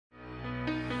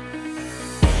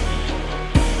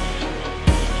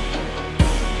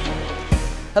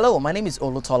Hello, my name is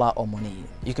Olutola Omoniyi.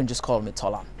 You can just call me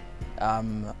Tola.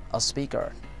 I'm a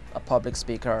speaker, a public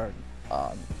speaker,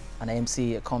 an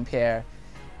MC, a compere,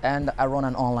 and I run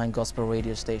an online gospel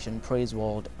radio station,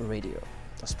 Praiseworld Radio.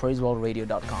 That's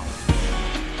praiseworldradio.com.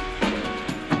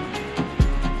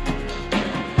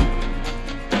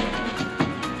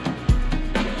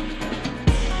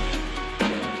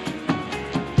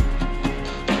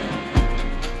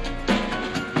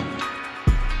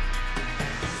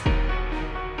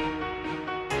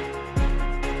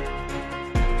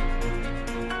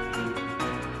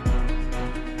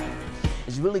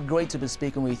 It's really great to be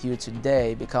speaking with you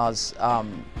today because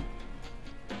I'm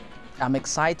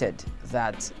excited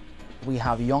that we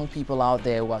have young people out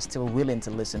there who are still willing to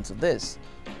listen to this.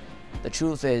 The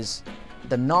truth is,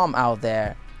 the norm out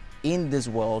there in this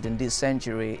world, in this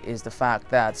century, is the fact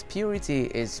that purity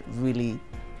is really,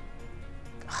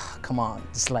 come on,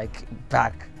 it's like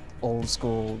back old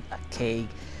school, archaic.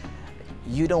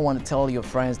 You don't want to tell your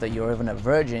friends that you're even a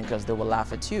virgin because they will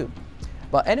laugh at you.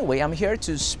 But anyway, I'm here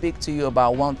to speak to you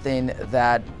about one thing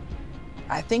that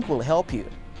I think will help you.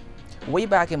 Way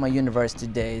back in my university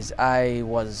days, I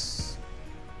was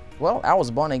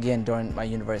born again during my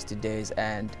university days,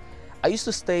 and I used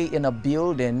to stay in a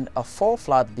building, a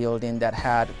 4-flat building that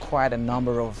had quite a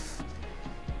number of,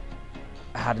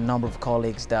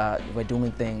 colleagues that were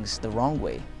doing things the wrong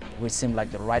way, which seemed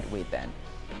like the right way then,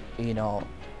 you know,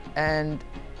 and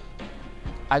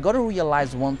I got to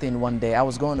realize one thing one day. I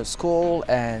was going to school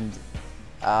and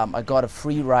I got a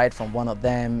free ride from one of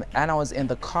them, and I was in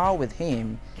the car with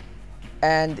him,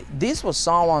 and this was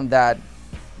someone that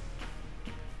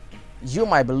you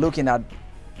might look at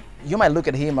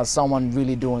him as someone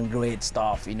really doing great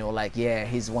stuff, you know, like, yeah,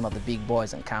 he's one of the big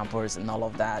boys on campus and all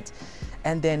of that.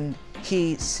 And then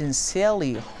he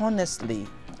sincerely, honestly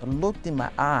looked in my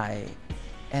eye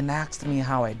and asked me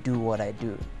how I do what I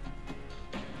do.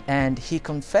 And he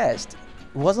confessed.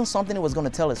 It wasn't something he was going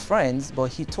to tell his friends,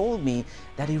 but he told me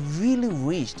that he really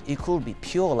wished he could be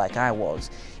pure like I was.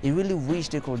 He really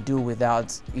wished he could do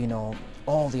without, you know,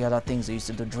 all the other things he used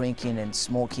to do, drinking and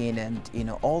smoking and, you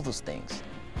know, all those things.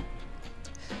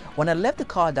 When I left the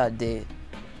car that day,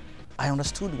 I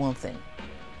understood one thing,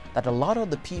 that a lot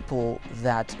of the people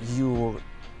that you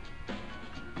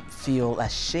feel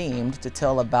ashamed to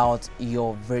tell about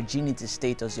your virginity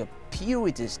status, your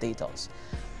purity status,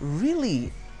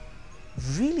 really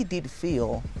did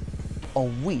feel or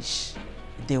wish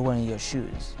they were in your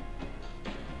shoes.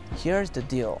 Here's the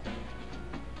deal.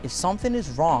 If something is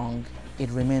wrong,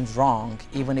 it remains wrong,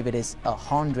 even if it is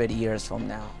 100 years from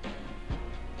now.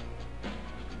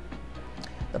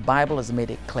 The Bible has made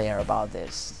it clear about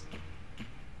this.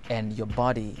 And your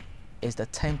body is the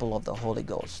temple of the Holy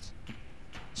Ghost.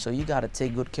 So you got to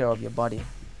take good care of your body,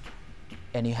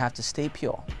 and you have to stay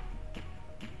pure.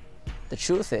 The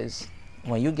truth is,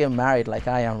 when you get married like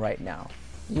I am right now,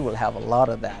 you will have a lot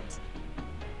of that.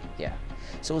 Yeah.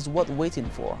 So it's worth waiting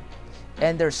for.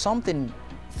 And there's something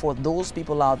for those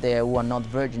people out there who are not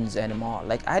virgins anymore.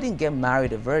 Like, I didn't get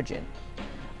married a virgin.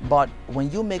 But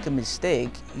when you make a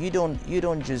mistake, you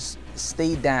don't just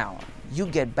stay down. You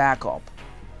get back up.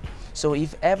 So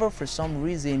if ever for some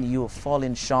reason you're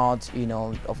falling short, you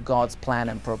know, of God's plan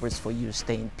and purpose for you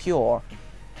staying pure,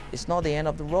 it's not the end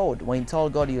of the road. When you tell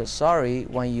God you're sorry,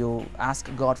 when you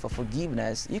ask God for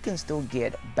forgiveness, you can still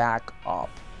get back up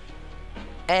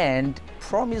and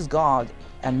promise God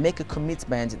and make a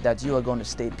commitment that you are going to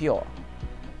stay pure.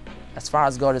 As far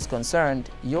as God is concerned,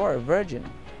 you're a virgin,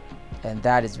 and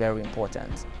that is very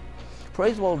important.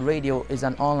 Praiseworld Radio is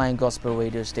an online gospel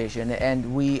radio station,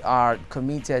 and we are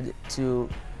committed to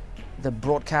the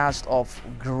broadcast of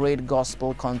great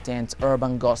gospel content,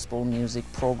 urban gospel music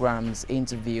programs,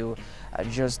 interview,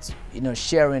 just, you know,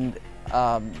 sharing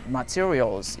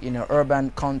materials, you know,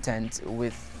 urban content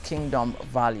with kingdom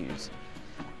values.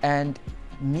 And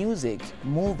music,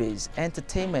 movies,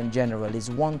 entertainment generally is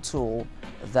one tool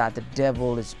that the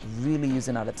devil is really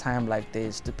using at a time like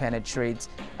this to penetrate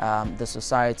the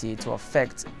society, to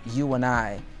affect you and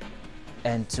I,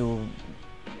 and to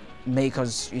make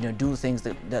us, you know, do things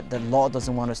that the Lord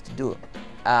doesn't want us to do.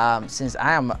 Since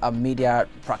I am a media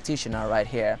practitioner right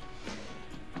here,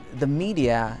 the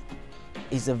media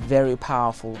is a very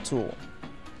powerful tool.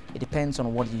 It depends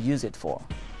on what you use it for.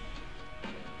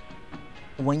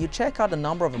 When you check out the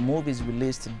number of movies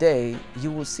released today,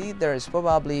 you will see there is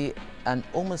probably an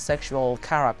homosexual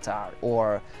character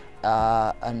or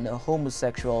an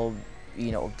homosexual,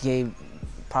 you know,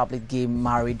 probably gay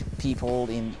married people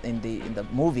in the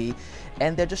movie,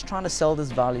 and they're just trying to sell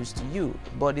these values to you.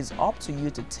 But it's up to you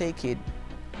to take it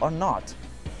or not.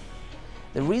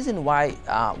 The reason why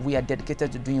we are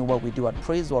dedicated to doing what we do at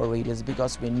Praiseworld Radio is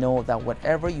because we know that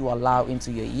whatever you allow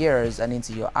into your ears and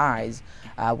into your eyes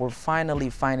will finally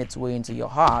find its way into your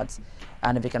heart.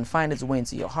 And if it can find its way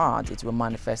into your heart, it will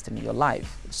manifest in your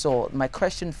life. So my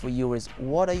question for you is,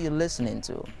 what are you listening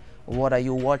to? What are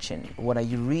you watching? What are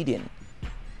you reading?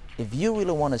 If you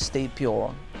really want to stay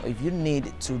pure, if you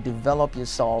need to develop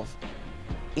yourself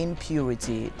in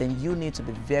purity, then you need to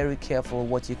be very careful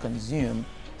what you consume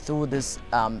through this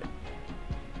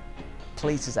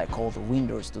places I call the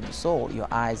windows to the soul, your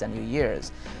eyes and your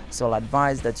ears. So I'll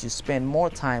advise that you spend more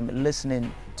time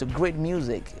listening to great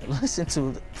music, listen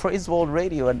to Praiseworld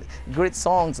Radio and great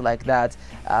songs like that,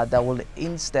 that will,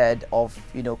 instead of,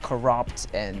 you know, corrupt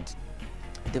and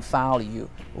defile you,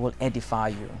 will edify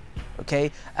you.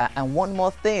 Okay, and one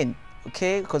more thing,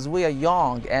 okay, because we are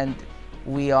young and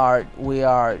we are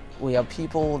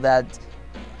people that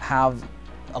have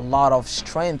a lot of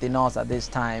strength in us at this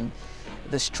time.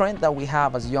 The strength that we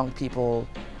have as young people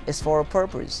is for a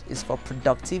purpose, is for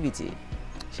productivity.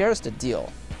 Here's the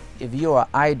deal. If you are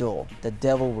idle, the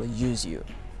devil will use you.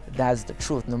 That's the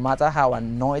truth. No matter how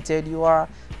anointed you are,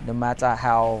 no matter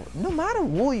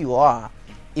who you are,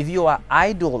 if you are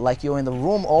idle, like you're in the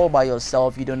room all by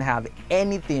yourself, you don't have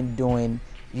anything doing,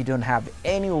 you don't have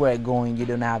anywhere going, you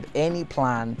don't have any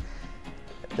plan,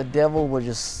 the devil will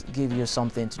just give you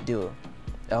something to do.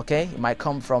 Okay, it might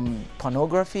come from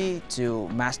pornography to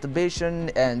masturbation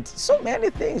and so many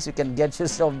things you can get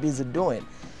yourself busy doing.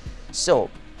 So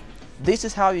this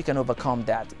is how you can overcome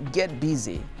that. Get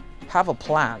busy, have a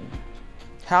plan,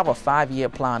 have a 5-year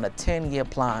plan, a 10-year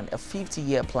plan, a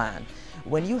 50-year plan.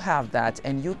 When you have that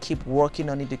and you keep working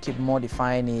on it, you keep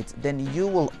modifying it, then you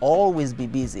will always be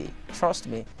busy. Trust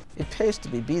me, it pays to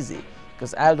be busy,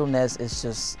 because idleness is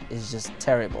just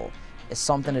terrible. It's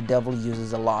something the devil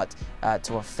uses a lot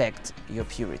to affect your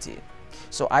purity.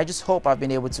 So I just hope I've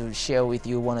been able to share with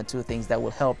you 1 or 2 things that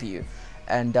will help you.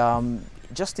 And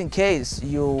just in case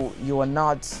you are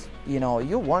not, you know,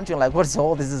 you're wondering like, what's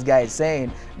all this guy is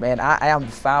saying? Man, I'm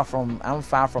far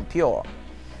from pure.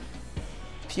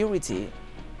 Purity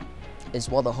is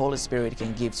what the Holy Spirit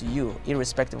can give to you,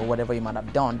 irrespective of whatever you might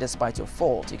have done, despite your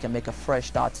fault. You can make a fresh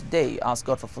start today, ask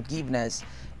God for forgiveness,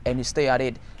 and you stay at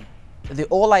it. The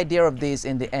whole idea of this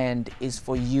in the end is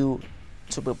for you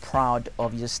to be proud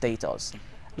of your status.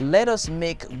 Let us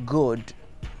make good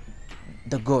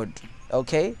the good,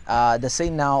 okay? They say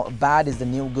now bad is the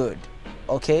new good,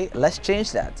 okay? Let's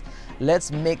change that.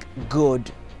 Let's make good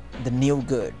the new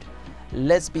good.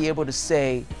 Let's be able to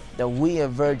say that we are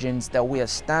virgins, that we are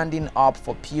standing up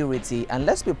for purity, and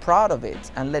let's be proud of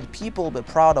it and let people be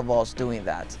proud of us doing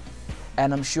that.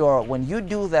 And I'm sure when you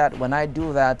do that, when I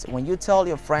do that, when you tell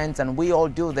your friends and we all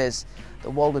do this, the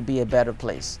world will be a better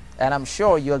place. And I'm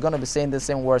sure you're going to be saying the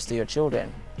same words to your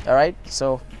children. All right?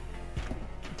 So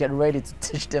get ready to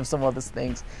teach them some of these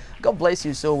things. God bless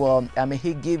you so well. I mean,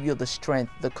 He give you the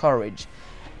strength, the courage,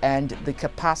 and the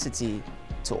capacity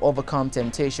to overcome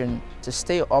temptation, to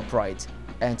stay upright,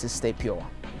 and to stay pure.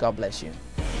 God bless you.